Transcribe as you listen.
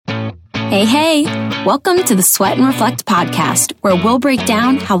Hey, welcome to the Sweat and Reflect podcast, where we'll break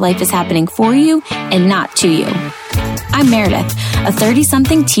down how life is happening for you and not to you. I'm Meredith, a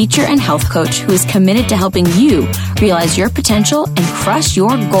 30-something teacher and health coach who is committed to helping you realize your potential and crush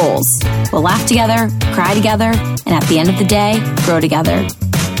your goals. We'll laugh together, cry together, and at the end of the day, grow together.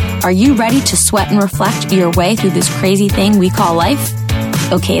 Are you ready to sweat and reflect your way through this crazy thing we call life?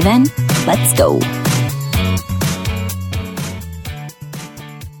 Okay then, let's go.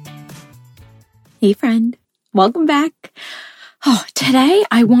 Hey friend, welcome back. Today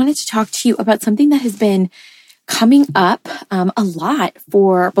I wanted to talk to you about something that has been coming up a lot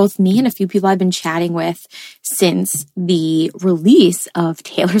for both me and a few people I've been chatting with since the release of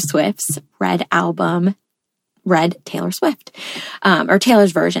Taylor Swift's Red album, Red Taylor Swift, or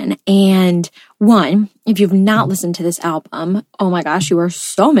Taylor's version. And one, if you've not listened to this album, oh my gosh, you are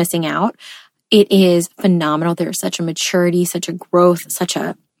so missing out. It is phenomenal. There's such a maturity, such a growth, such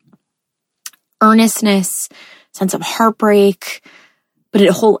a earnestness, sense of heartbreak, but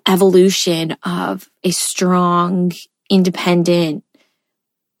a whole evolution of a strong, independent,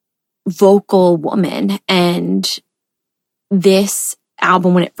 vocal woman. And this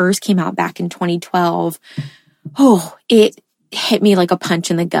album, when it first came out back in 2012, it hit me like a punch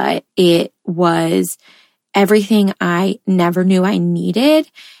in the gut. It was everything I never knew I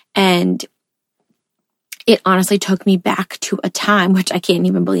needed. And it honestly took me back to a time, which I can't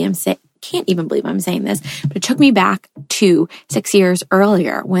even believe I'm saying this, but it took me back to 6 years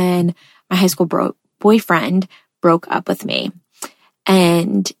earlier when my high school boyfriend broke up with me.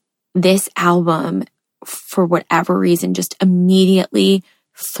 And this album, for whatever reason, just immediately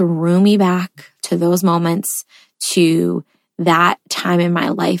threw me back to those moments, to that time in my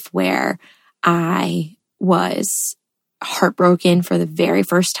life where I was heartbroken for the very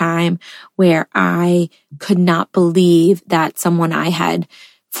first time, where I could not believe that someone I had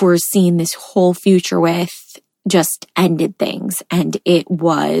foreseen this whole future with just ended things. And it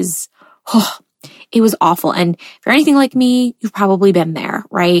was awful. And if you're anything like me, you've probably been there,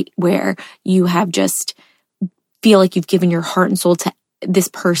 right? Where you have just feel like you've given your heart and soul to this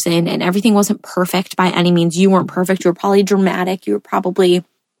person and everything wasn't perfect by any means. You weren't perfect. You were probably dramatic. You were probably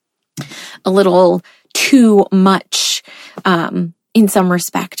a little too much, in some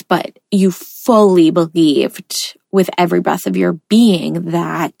respect, but you fully believed with every breath of your being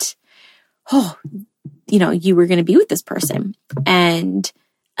that, you were going to be with this person. And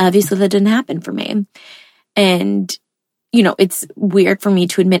obviously that didn't happen for me. And, it's weird for me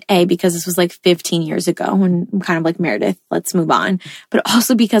to admit, because this was like 15 years ago and I'm kind of like, Meredith, let's move on. But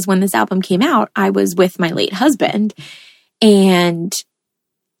also because when this album came out, I was with my late husband and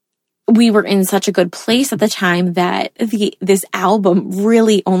we were in such a good place at the time that this album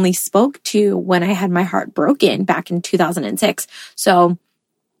really only spoke to when I had my heart broken back in 2006. So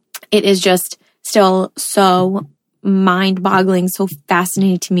it is just still so mind-boggling, so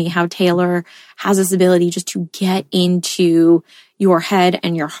fascinating to me how Taylor has this ability just to get into your head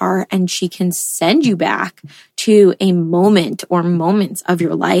and your heart, and she can send you back to a moment or moments of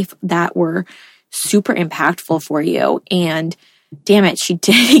your life that were super impactful for you. And damn it, she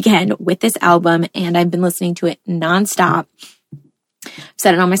did it again with this album, and I've been listening to it nonstop. I've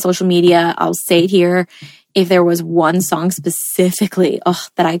said it on my social media. I'll say it here. If there was one song specifically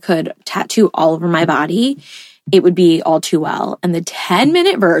that I could tattoo all over my body, it would be All Too Well. And the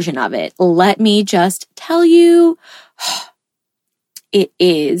 10-minute version of it, let me just tell you, it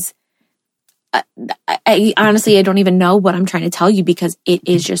is, I honestly, I don't even know what I'm trying to tell you because it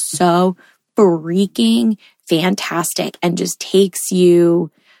is just so freaking fantastic and just takes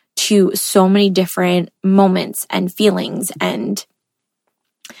you to so many different moments and feelings and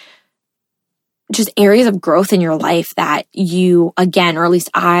just areas of growth in your life that you, again, or at least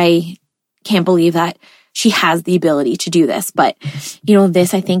I can't believe that she has the ability to do this. But,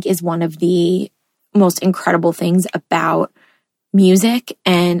 this I think is one of the most incredible things about music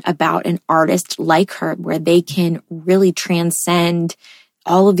and about an artist like her, where they can really transcend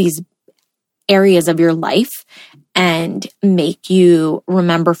all of these areas of your life and make you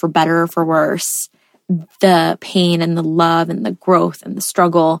remember, for better or for worse, the pain and the love and the growth and the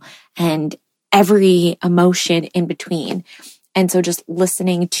struggle and every emotion in between. And so just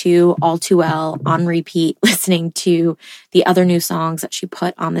listening to All Too Well on repeat, listening to the other new songs that she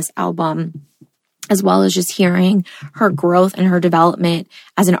put on this album, as well as just hearing her growth and her development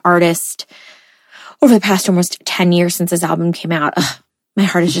as an artist over the past almost 10 years since this album came out. My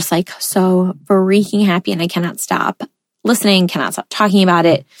heart is just like so freaking happy, and I cannot stop listening, cannot stop talking about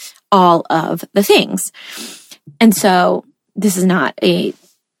it, all of the things. And so this is not a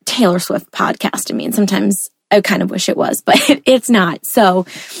Taylor Swift podcast. I mean, sometimes I kind of wish it was, but it's not. So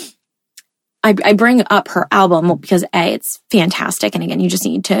I bring up her album because it's fantastic. And again, you just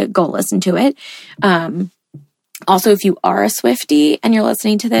need to go listen to it. Also, if you are a Swiftie and you're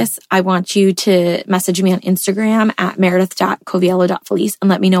listening to this, I want you to message me on Instagram at meredith.coviello.felice and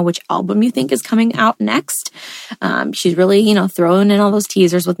let me know which album you think is coming out next. She's really, throwing in all those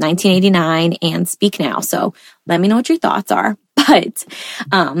teasers with 1989 and Speak Now. So let me know what your thoughts are. But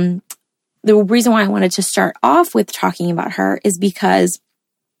the reason why I wanted to start off with talking about her is because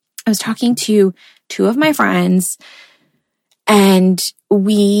I was talking to two of my friends, and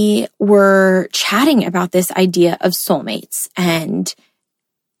we were chatting about this idea of soulmates. And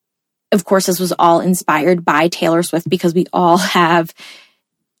of course, this was all inspired by Taylor Swift because we all have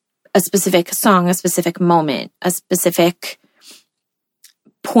a specific song, a specific moment, a specific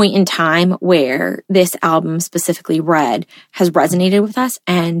point in time where this album, specifically Red, has resonated with us.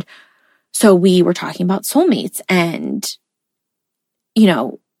 And so we were talking about soulmates. And,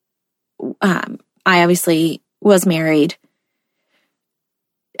 I obviously was married.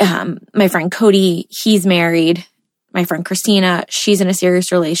 My friend Cody, he's married. My friend Christina, she's in a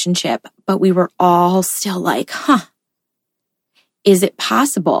serious relationship. But we were all still like, is it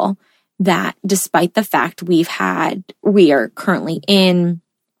possible that despite the fact we are currently in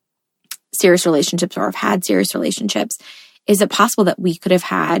serious relationships or have had serious relationships, is it possible that we could have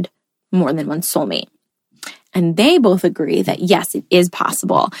had more than one soulmate? And they both agree that yes, it is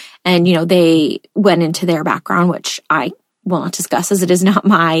possible. And, they went into their background, which I will not discuss as it is not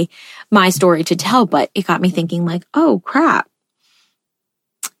my story to tell, but it got me thinking like, oh crap.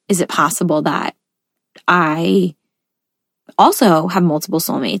 Is it possible that I also have multiple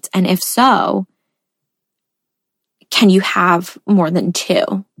soulmates? And if so, can you have more than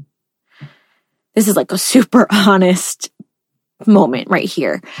two? This is like a super honest moment right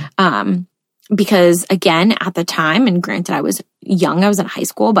here. Because again, at the time, and granted I was young, I was in high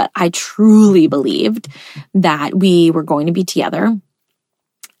school, but I truly believed that we were going to be together.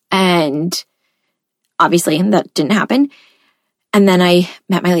 And obviously that didn't happen. And then I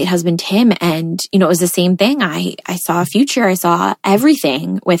met my late husband, Tim, and, it was the same thing. I saw a future. I saw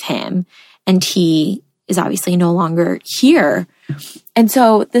everything with him, and he is obviously no longer here. And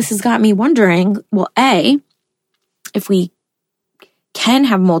so this has got me wondering, well, if we can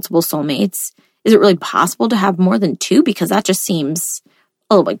have multiple soulmates, is it really possible to have more than two? Because that just seems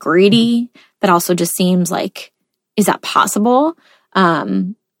a little bit greedy. That also just seems like, is that possible? But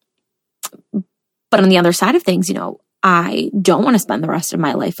on the other side of things, I don't want to spend the rest of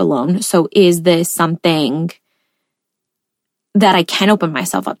my life alone. So is this something that I can open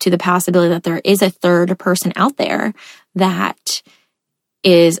myself up to, the possibility that there is a third person out there that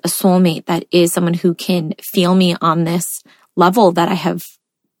is a soulmate, that is someone who can feel me on this level that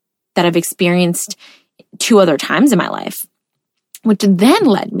I've experienced two other times in my life, which then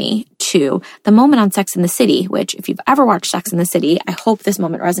led me to the moment on Sex and the City, which if you've ever watched Sex and the City, I hope this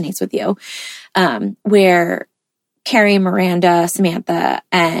moment resonates with you, where Carrie, Miranda, Samantha,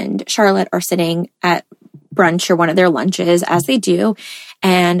 and Charlotte are sitting at brunch or one of their lunches, as they do,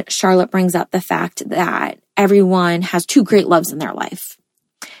 and Charlotte brings up the fact that everyone has two great loves in their life.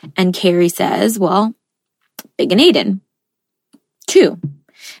 And Carrie says, well, Big and Aiden. Two.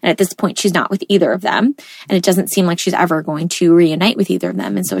 And at this point, she's not with either of them. And it doesn't seem like she's ever going to reunite with either of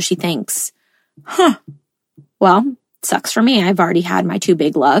them. And so she thinks, well, sucks for me. I've already had my two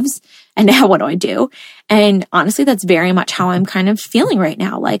big loves. And now what do I do? And honestly, that's very much how I'm kind of feeling right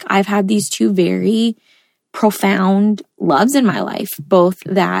now. Like I've had these two very profound loves in my life, both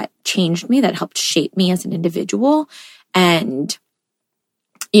that changed me, that helped shape me as an individual. And,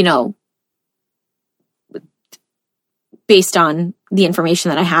 based on the information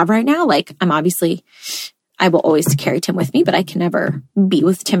that I have right now, like I will always carry Tim with me, but I can never be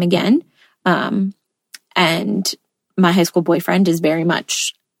with Tim again. And my high school boyfriend is very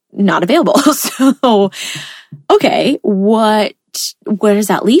much not available. So, okay, what does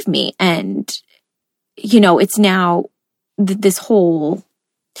that leave me? And, it's now this whole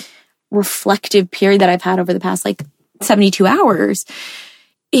reflective period that I've had over the past 72 hours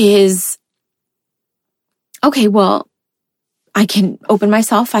is, okay, well, I can open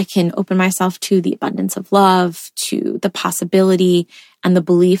myself to the abundance of love, to the possibility and the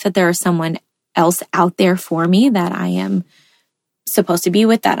belief that there is someone else out there for me that I am supposed to be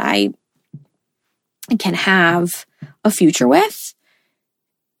with, that I can have a future with.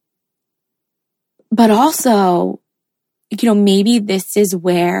 But also, maybe this is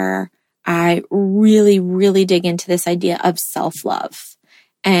where I really, really dig into this idea of self-love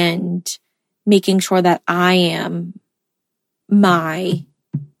and making sure that I am my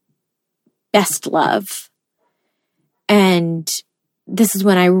best love. And this is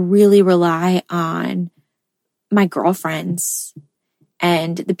when I really rely on my girlfriends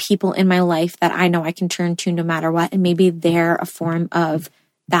and the people in my life that I know I can turn to no matter what. And maybe they're a form of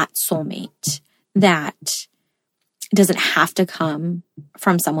that soulmate that doesn't have to come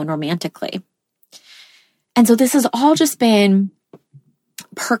from someone romantically. And so this has all just been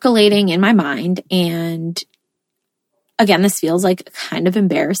percolating in my mind. And again, this feels like kind of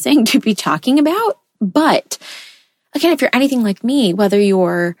embarrassing to be talking about. But again, if you're anything like me, whether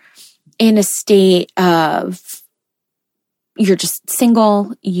you're in a state of you're just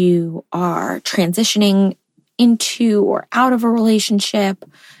single, you are transitioning into or out of a relationship,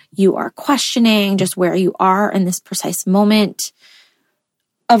 you are questioning just where you are in this precise moment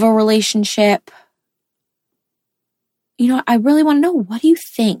of a relationship, I really want to know, what do you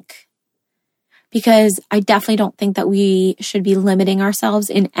think? Because I definitely don't think that we should be limiting ourselves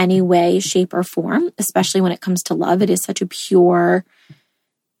in any way, shape, or form, especially when it comes to love. It is such a pure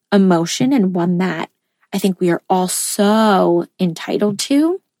emotion and one that I think we are all so entitled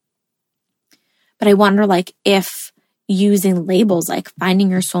to. But I wonder, if using labels like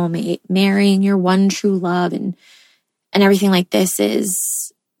finding your soulmate, marrying your one true love, and everything like this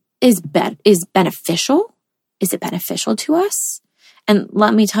is beneficial. Is it beneficial to us? And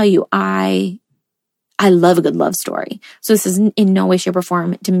let me tell you, I love a good love story. So this is in no way, shape, or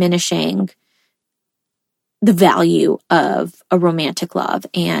form diminishing the value of a romantic love.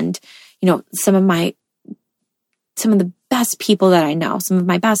 And, some of the best people that I know, some of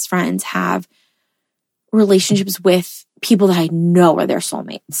my best friends have relationships with people that I know are their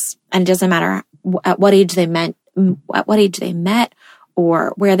soulmates. And it doesn't matter at what age they met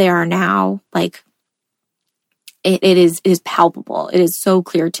or where they are now. It is palpable. It is so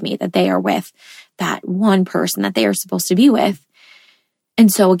clear to me that they are with that one person that they are supposed to be with.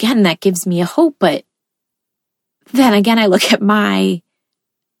 And so again, that gives me a hope. But then again, I look at my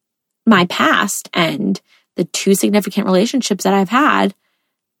past, and the two significant relationships that I've had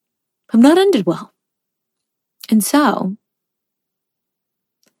have not ended well. And so,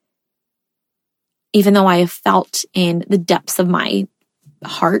 even though I have felt in the depths of my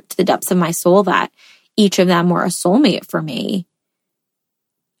heart, the depths of my soul, that each of them were a soulmate for me,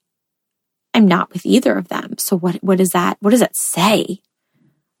 I'm not with either of them. So what does that say?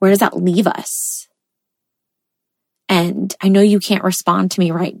 Where does that leave us? And I know you can't respond to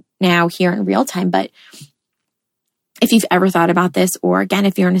me right now here in real time, but if you've ever thought about this, or again,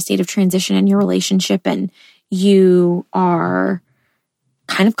 if you're in a state of transition in your relationship and you are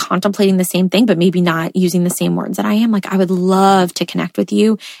kind of contemplating the same thing, but maybe not using the same words that I am, I would love to connect with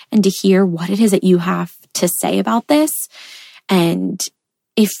you and to hear what it is that you have to say about this. And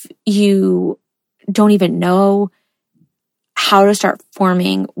if you don't even know how to start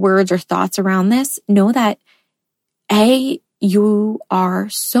forming words or thoughts around this, know that A, you are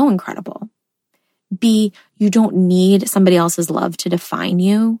so incredible. B, you don't need somebody else's love to define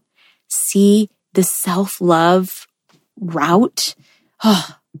you. C, the self-love route.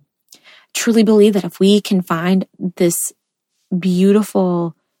 Truly believe that if we can find this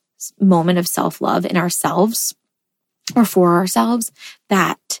beautiful moment of self-love in ourselves or for ourselves,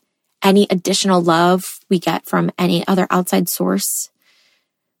 that any additional love we get from any other outside source,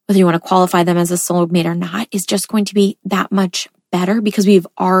 whether you want to qualify them as a soulmate or not, is just going to be that much better because we've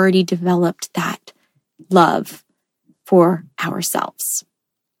already developed that love for ourselves.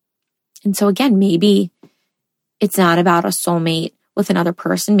 And so again, maybe it's not about a soulmate with another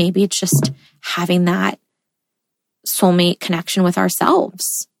person. Maybe it's just having that soulmate connection with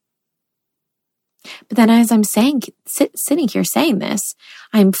ourselves. But then as I'm sitting here saying this,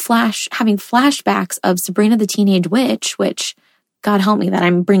 I'm having flashbacks of Sabrina the Teenage Witch, which God help me that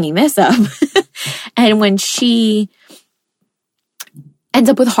I'm bringing this up. And when she ends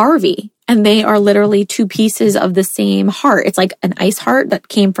up with Harvey, and they are literally two pieces of the same heart. It's like an ice heart that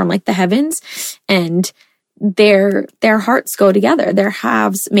came from the heavens, and their hearts go together. Their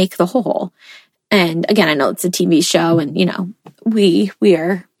halves make the whole. And again, I know it's a TV show, and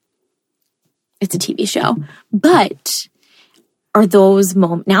it's a TV show, but are those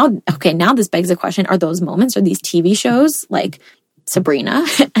moments now this begs the question, are those moments, are these TV shows like Sabrina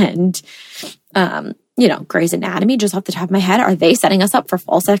and, Grey's Anatomy, just off the top of my head, are they setting us up for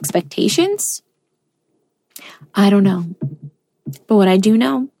false expectations? I don't know. But what I do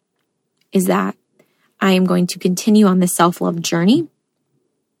know is that I am going to continue on this self-love journey.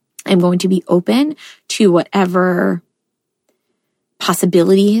 I'm going to be open to whatever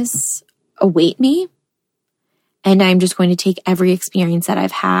possibilities await me. And I'm just going to take every experience that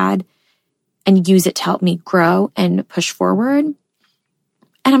I've had and use it to help me grow and push forward.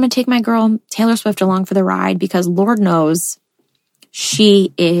 And I'm going to take my girl Taylor Swift along for the ride, because Lord knows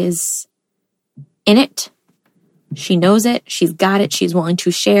She is in it. She knows it. She's got it. She's willing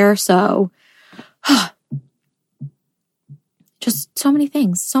to share. So just so many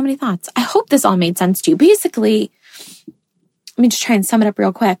things, so many thoughts. I hope this all made sense to you. Basically, let me just try and sum it up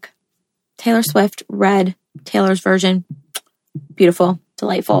real quick. Taylor Swift read Taylor's version. Beautiful,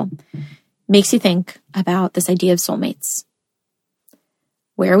 delightful. Makes you think about this idea of soulmates.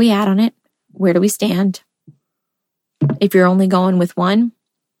 Where are we at on it? Where do we stand? If you're only going with one,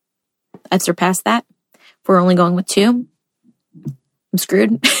 I've surpassed that. If we're only going with two, I'm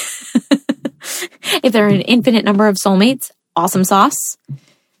screwed. If there are an infinite number of soulmates, awesome sauce.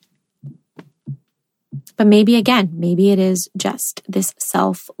 But maybe it is just this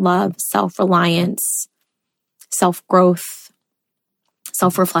self-love, self-reliance, self-growth,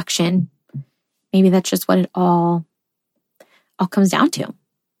 self-reflection. Maybe that's just what it all comes down to.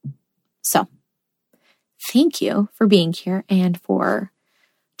 So, thank you for being here and for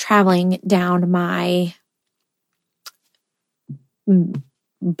traveling down my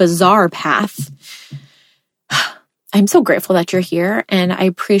bizarre path. I'm so grateful that you're here, and I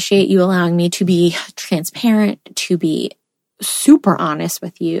appreciate you allowing me to be transparent, to be super honest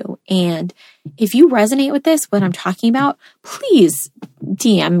with you. And if you resonate with this, what I'm talking about, please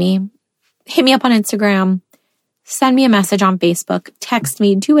DM me, hit me up on Instagram, send me a message on Facebook, text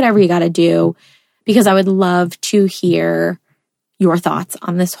me, do whatever you got to do, because I would love to hear your thoughts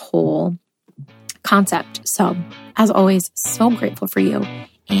on this whole concept. So, as always, so grateful for you,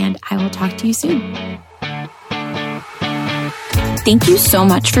 and I will talk to you soon. Thank you so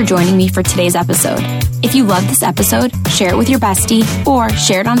much for joining me for today's episode. If you love this episode, share it with your bestie or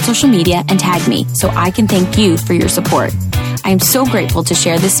share it on social media and tag me so I can thank you for your support. I am so grateful to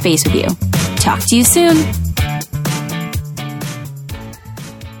share this space with you. Talk to you soon.